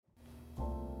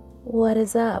What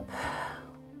is up?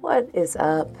 What is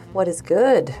up? What is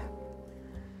good?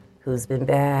 Who's been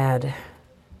bad?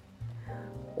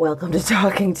 Welcome to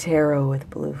Talking Tarot with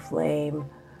Blue Flame.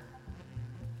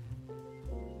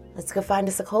 Let's go find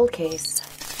us a cold case.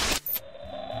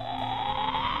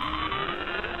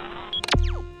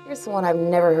 Here's one I've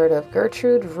never heard of.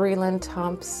 Gertrude, Vreeland,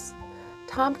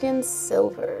 Tompkins,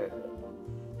 Silver.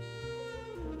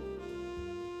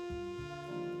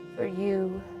 For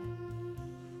you,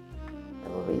 I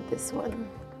will read this one.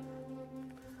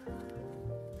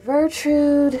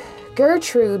 Gertrude,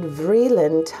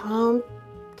 Vreeland,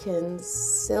 Tompkins,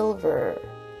 Silver.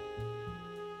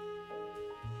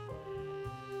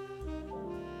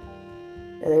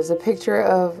 And there's a picture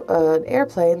of an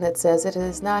airplane that says it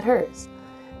is not hers.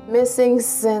 Missing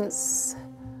since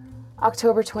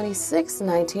October 26,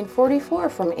 1944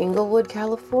 from Inglewood,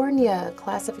 California.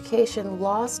 Classification: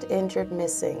 lost, injured,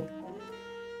 missing.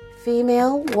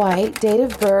 Female, white, date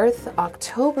of birth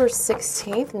October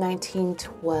 16th,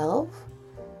 1912.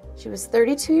 She was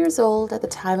 32 years old at the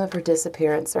time of her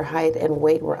disappearance. Her height and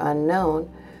weight were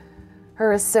unknown.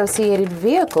 Her associated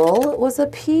vehicle was a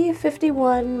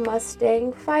P-51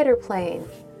 Mustang fighter plane.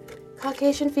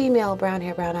 Caucasian female, brown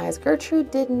hair, brown eyes.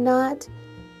 Gertrude did not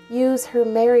use her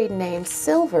married name,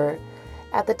 Silver,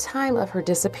 at the time of her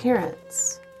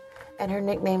disappearance, and her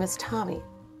nickname is Tommy.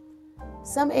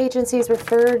 Some agencies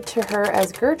referred to her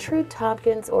as Gertrude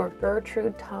Tompkins or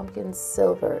Gertrude Tompkins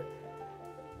Silver.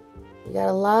 We got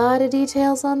a lot of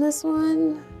details on this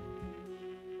one.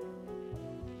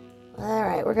 All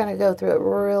right, we're going to go through it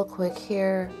real quick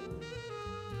here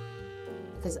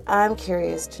because I'm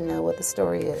curious to know what the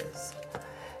story is.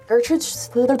 Gertrude's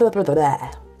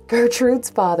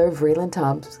father, Vreeland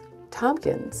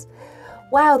Tompkins.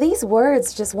 Wow, these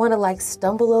words just want to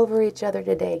stumble over each other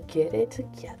today. Get it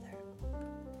together.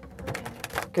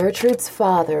 Gertrude's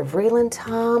father, Vreeland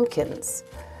Tompkins,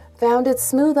 founded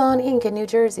Smooth On Inc. in New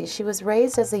Jersey. She was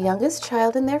raised as the youngest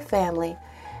child in their family.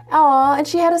 Aw, and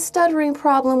she had a stuttering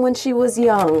problem when she was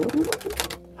young.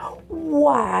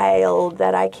 Wild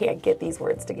that I can't get these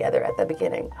words together at the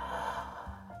beginning.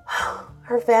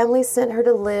 Her family sent her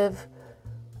to live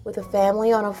with a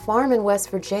family on a farm in West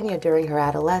Virginia during her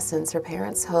adolescence. Her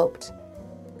parents hoped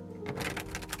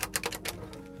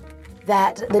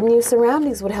that the new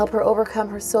surroundings would help her overcome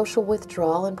her social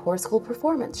withdrawal and poor school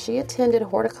performance. She attended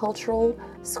horticultural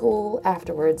school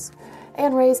afterwards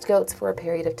and raised goats for a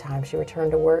period of time. She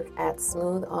returned to work at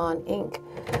Smooth On Inc.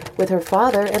 with her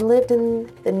father and lived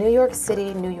in the New York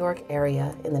City, New York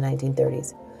area in the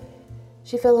 1930s.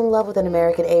 She fell in love with an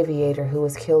American aviator who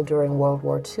was killed during World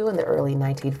War II in the early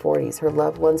 1940s. Her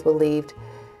loved ones believed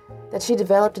that she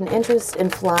developed an interest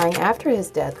in flying after his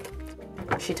death.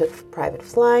 She took private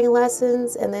flying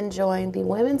lessons and then joined the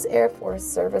Women's Air Force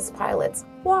Service Pilots,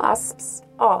 WASPs.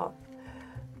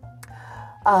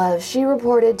 She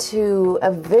reported to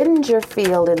Avenger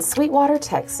Field in Sweetwater,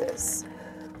 Texas,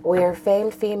 where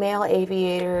famed female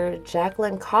aviator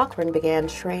Jacqueline Cochran began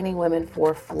training women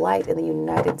for flight in the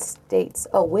United States,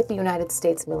 with the United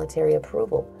States military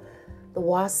approval. The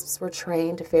WASPs were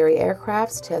trained to ferry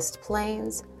aircrafts, test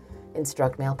planes,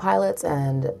 instruct male pilots,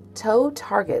 and tow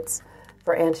targets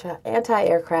for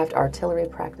anti-aircraft artillery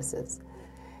practices.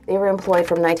 They were employed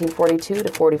from 1942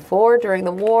 to 44 during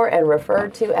the war and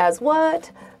referred to as what?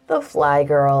 The Fly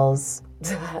Girls.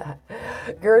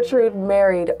 Gertrude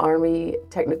married Army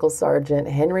Technical Sergeant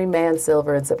Henry Mann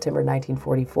Silver in September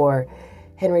 1944.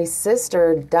 Henry's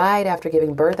sister died after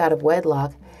giving birth out of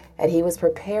wedlock, and he was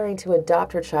preparing to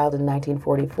adopt her child in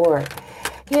 1944.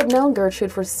 He had known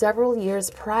Gertrude for several years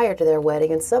prior to their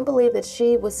wedding, and some believe that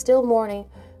she was still mourning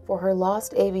for her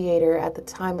lost aviator at the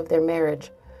time of their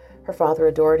marriage. Her father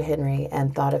adored Henry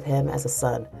and thought of him as a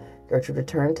son. Gertrude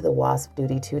returned to the WASP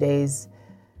duty 2 days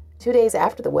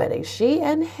after the wedding. She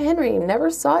and Henry never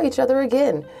saw each other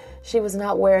again. She was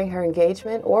not wearing her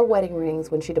engagement or wedding rings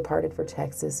when she departed for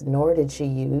Texas, nor did she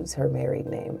use her married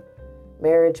name.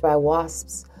 Marriage by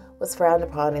WASPs was frowned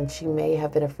upon, and she may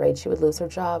have been afraid she would lose her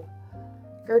job.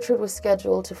 Gertrude was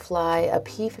scheduled to fly a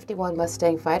P-51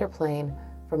 Mustang fighter plane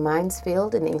from Mines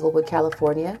Field in Inglewood,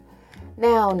 California,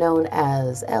 now known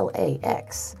as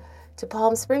LAX, to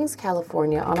Palm Springs,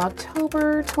 California on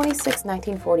October 26,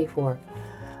 1944.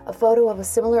 A photo of a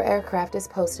similar aircraft is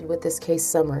posted with this case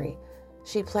summary.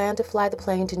 She planned to fly the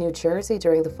plane to New Jersey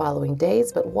during the following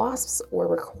days, but WASPs were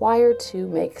required to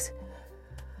make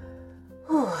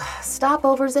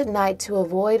stopovers at night to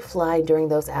avoid flying during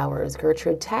those hours.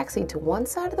 Gertrude taxied to one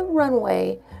side of the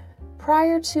runway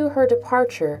prior to her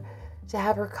departure to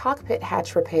have her cockpit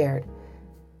hatch repaired.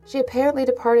 She apparently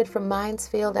departed from Mines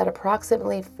Field at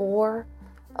approximately 4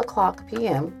 o'clock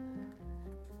p.m.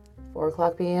 4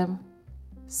 o'clock p.m.,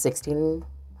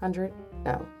 1600?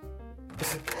 No.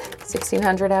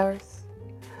 1600 hours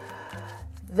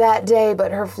that day,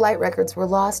 but her flight records were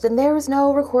lost and there was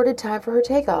no recorded time for her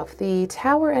takeoff. The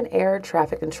tower and air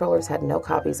traffic controllers had no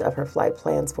copies of her flight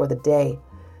plans for the day.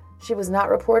 She was not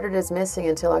reported as missing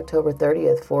until October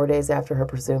 30th, 4 days after her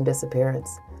presumed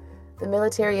disappearance. The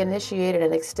military initiated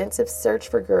an extensive search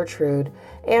for Gertrude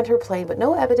and her plane, but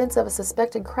no evidence of a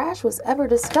suspected crash was ever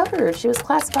discovered. She was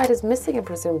classified as missing and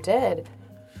presumed dead.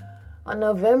 On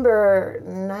November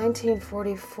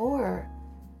 1944,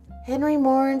 Henry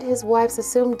mourned his wife's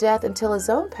assumed death until his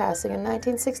own passing in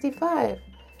 1965.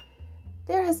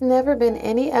 There has never been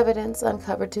any evidence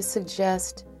uncovered to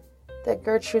suggest that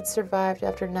Gertrude survived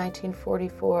after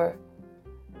 1944.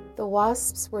 The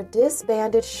WASPs were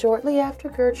disbanded shortly after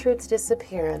Gertrude's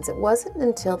disappearance. It wasn't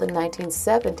until the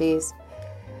 1970s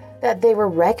that they were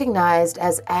recognized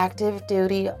as active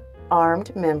duty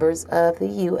armed members of the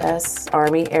U.S.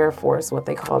 Army Air Force, what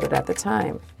they called it at the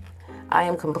time. I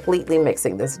am completely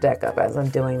mixing this deck up as I'm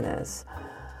doing this.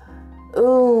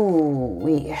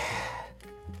 Ooh,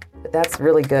 but that's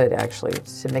really good, actually,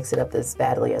 to mix it up this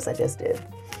badly as I just did.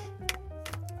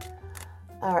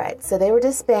 All right, so they were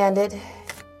disbanded. In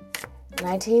the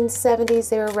 1970s,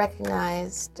 they were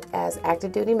recognized as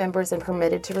active duty members and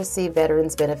permitted to receive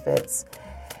veterans benefits.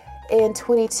 In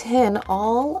 2010,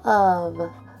 all of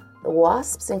the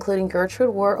WASPs, including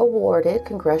Gertrude, were awarded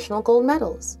congressional gold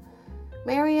medals.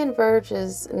 Marion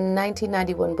Verge's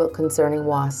 1991 book concerning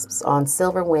WASPs, On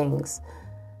Silver Wings,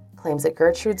 claims that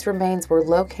Gertrude's remains were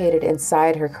located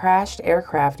inside her crashed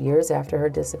aircraft years after her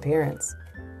disappearance.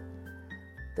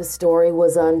 The story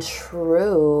was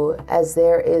untrue, as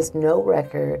there is no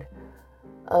record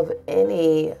of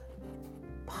any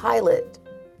pilot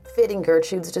fitting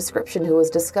Gertrude's description who was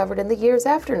discovered in the years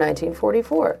after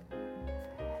 1944.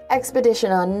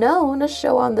 Expedition Unknown, a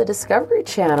show on the Discovery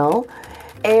Channel,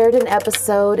 aired an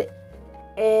episode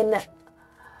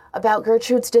about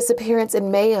Gertrude's disappearance in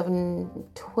May of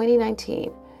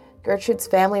 2019. Gertrude's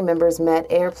family members met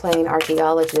airplane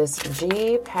archaeologist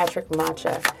G. Patrick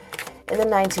Macha. In the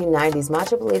 1990s,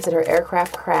 Macha believes that her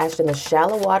aircraft crashed in the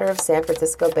shallow water of San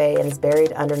Francisco Bay and is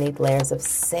buried underneath layers of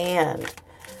sand.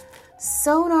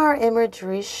 Sonar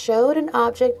imagery showed an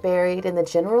object buried in the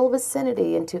general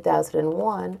vicinity in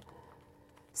 2001.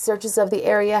 Searches of the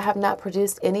area have not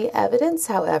produced any evidence,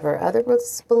 however.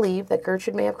 Others believe that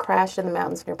Gertrude may have crashed in the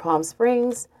mountains near Palm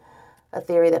Springs, a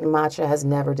theory that Macha has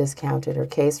never discounted. Her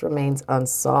case remains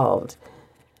unsolved.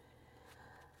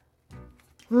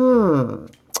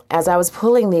 As I was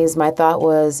pulling these, my thought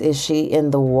was, is she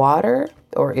in the water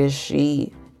or is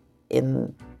she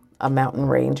in a mountain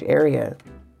range area?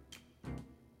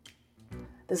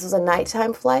 This was a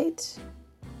nighttime flight.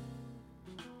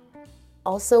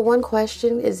 Also, one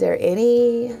question, is there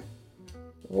any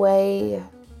way,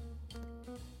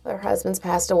 her husband's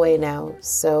passed away now,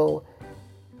 so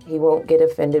he won't get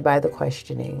offended by the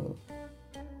questioning.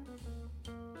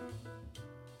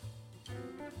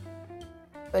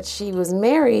 But she was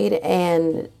married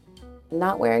and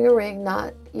not wearing a ring,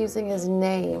 not using his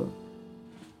name.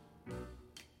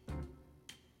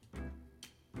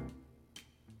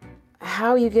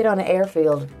 How you get on an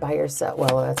airfield by yourself?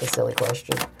 Well, that's a silly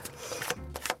question.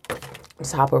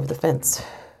 Just hop over the fence.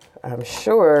 I'm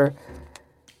sure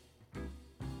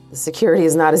the security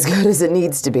is not as good as it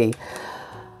needs to be.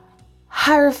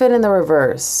 Hierophant in the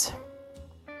reverse.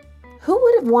 Who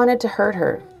would have wanted to hurt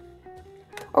her?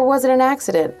 Or was it an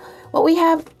accident? What we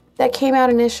have that came out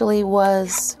initially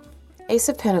was Ace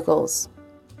of Pentacles,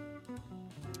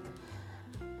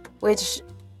 which,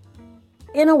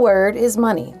 in a word, is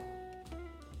money.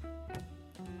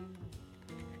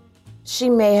 She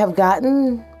may have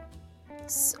gotten,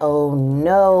 oh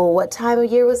no, what time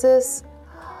of year was this?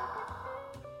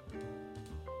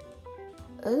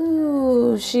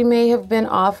 Ooh, she may have been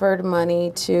offered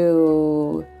money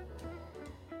to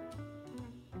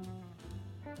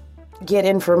get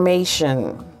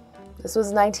information. This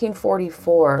was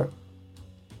 1944.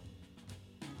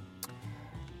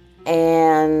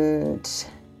 And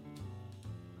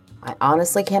I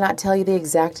honestly cannot tell you the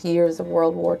exact years of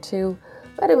World War II,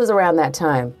 but it was around that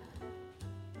time.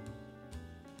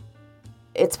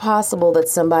 It's possible that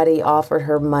somebody offered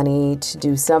her money to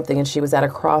do something and she was at a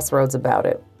crossroads about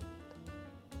it.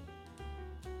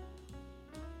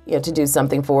 You know, to do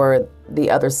something for the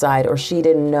other side, or she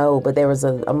didn't know, but there was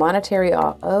a monetary...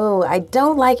 Oh, I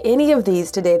don't like any of these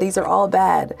today. These are all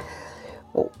bad.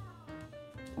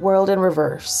 World in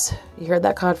reverse. You heard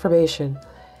that confirmation.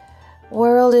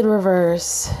 World in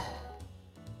reverse.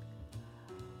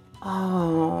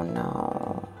 Oh,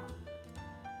 no.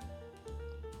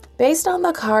 Based on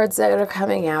the cards that are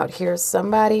coming out, here's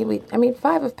somebody,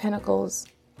 Five of Pentacles,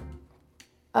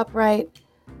 upright.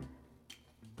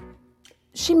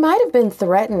 She might have been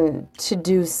threatened to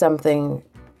do something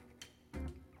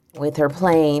with her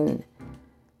plane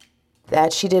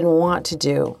that she didn't want to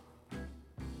do.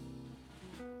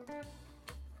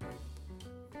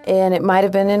 And it might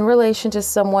have been in relation to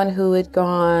someone who had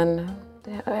gone,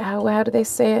 how do they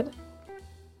say it?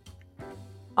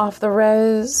 Off the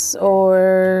res,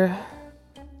 or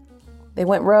they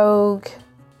went rogue.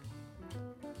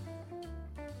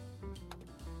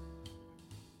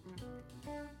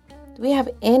 Do we have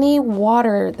any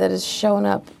water that has shown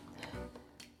up?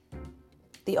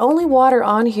 The only water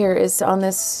on here is on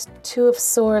this Two of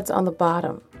Swords on the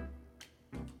bottom.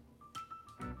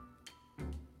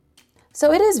 So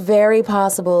it is very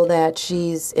possible that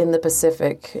she's in the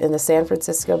Pacific, in the Santa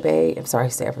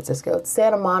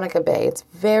Monica Bay. It's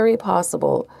very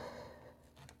possible.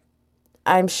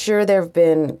 I'm sure there have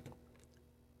been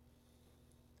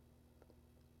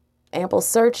ample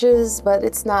searches, but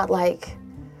it's not like,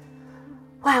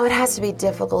 wow, it has to be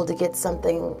difficult to get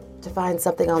something, to find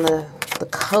something on the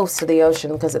coast of the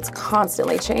ocean because it's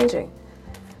constantly changing.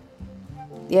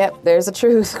 Yep, there's the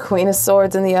truth. Queen of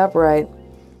Swords in the upright.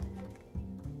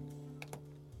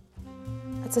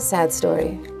 It's a sad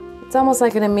story. It's almost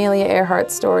like an Amelia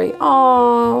Earhart story.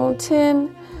 Oh,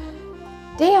 10.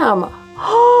 Damn.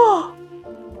 Oh,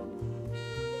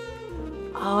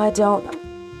 I don't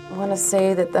want to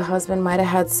say that the husband might have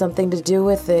had something to do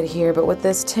with it here, but with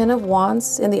this 10 of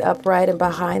Wands in the upright and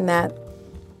behind that,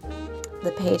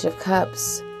 the Page of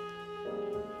Cups.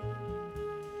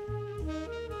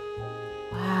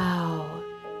 Wow.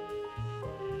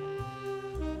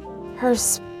 Her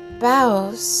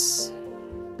spouse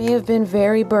may have been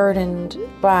very burdened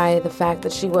by the fact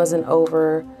that she wasn't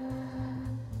over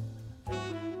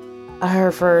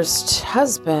her first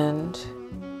husband.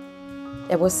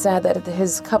 It was sad that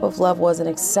his cup of love wasn't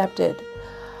accepted.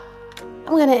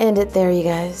 I'm going to end it there, you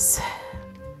guys.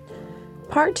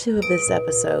 Part 2 of this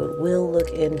episode will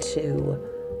look into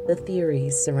the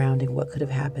theories surrounding what could have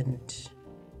happened.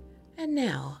 And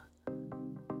now,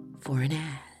 for an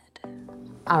ad.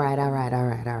 All right.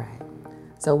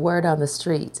 So word on the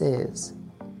streets is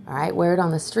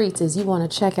you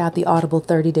want to check out the Audible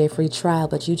 30-day free trial,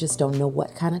 but you just don't know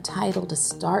what kind of title to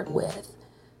start with.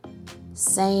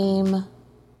 Same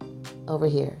over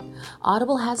here.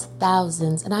 Audible has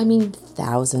thousands, and I mean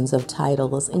thousands of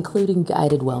titles, including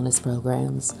guided wellness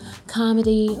programs,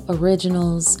 comedy,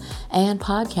 originals, and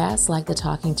podcasts like the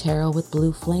Talking Tarot with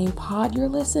Blue Flame pod you're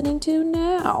listening to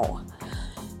now.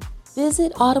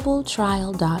 Visit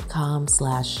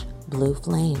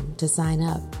audibletrial.com/blueflame to sign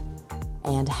up.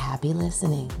 And happy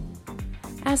listening.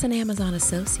 As an Amazon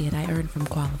associate, I earn from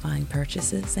qualifying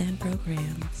purchases and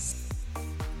programs.